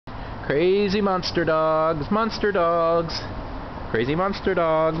Crazy monster dogs. Monster dogs. Crazy monster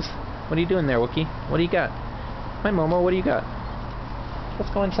dogs. What are you doing there, Wookie? What do you got? Hi, Momo. What do you got?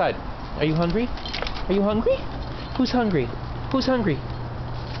 Let's go inside. Are you hungry? Are you hungry? Who's hungry? Who's hungry?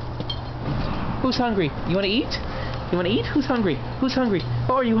 Who's hungry? You want to eat? You want to eat? Who's hungry? Who's hungry?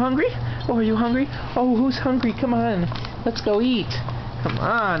 Oh, are you hungry? Oh, are you hungry? Oh, who's hungry? Come on. Let's go eat. Come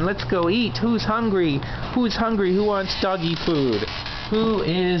on. Let's go eat. Who's hungry? Who's hungry? Who wants doggy food? Who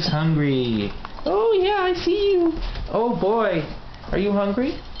is hungry? Oh, yeah, I see you. Oh, boy. Are you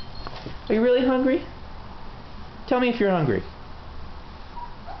hungry? Are you really hungry? Tell me if you're hungry.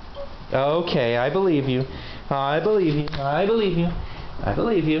 Okay, I believe you. I believe you. I believe you. I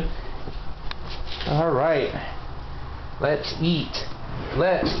believe you. All right. Let's eat.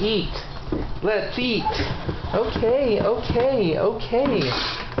 Let's eat. Let's eat. Okay, okay, okay.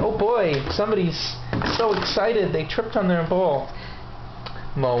 Oh boy, somebody's so excited they tripped on their bowl.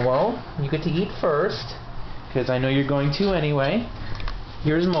 Momo, you get to eat first, because I know you're going to anyway.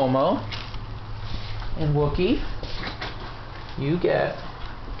 Here's Momo. And Wookie, you get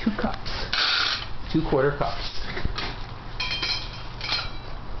 2 cups. 2 quarter cups.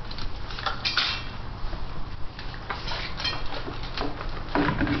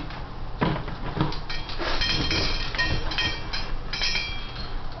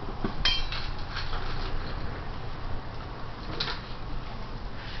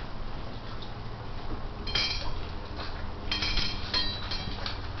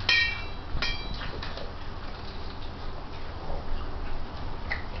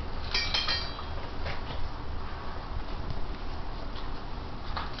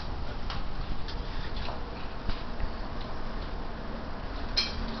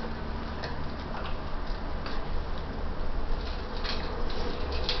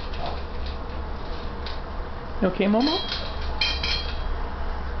 You okay, Momo?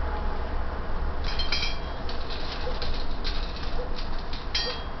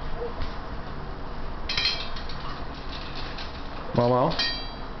 Momo?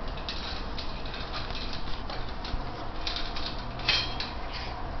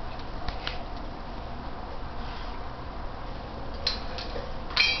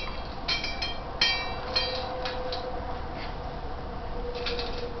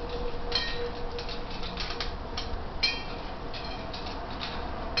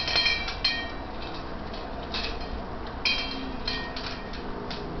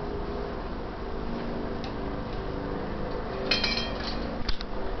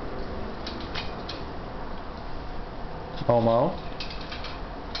 Momo?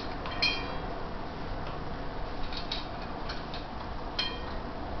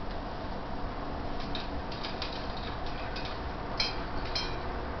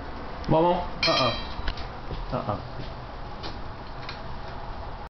 Momo? Uh-uh.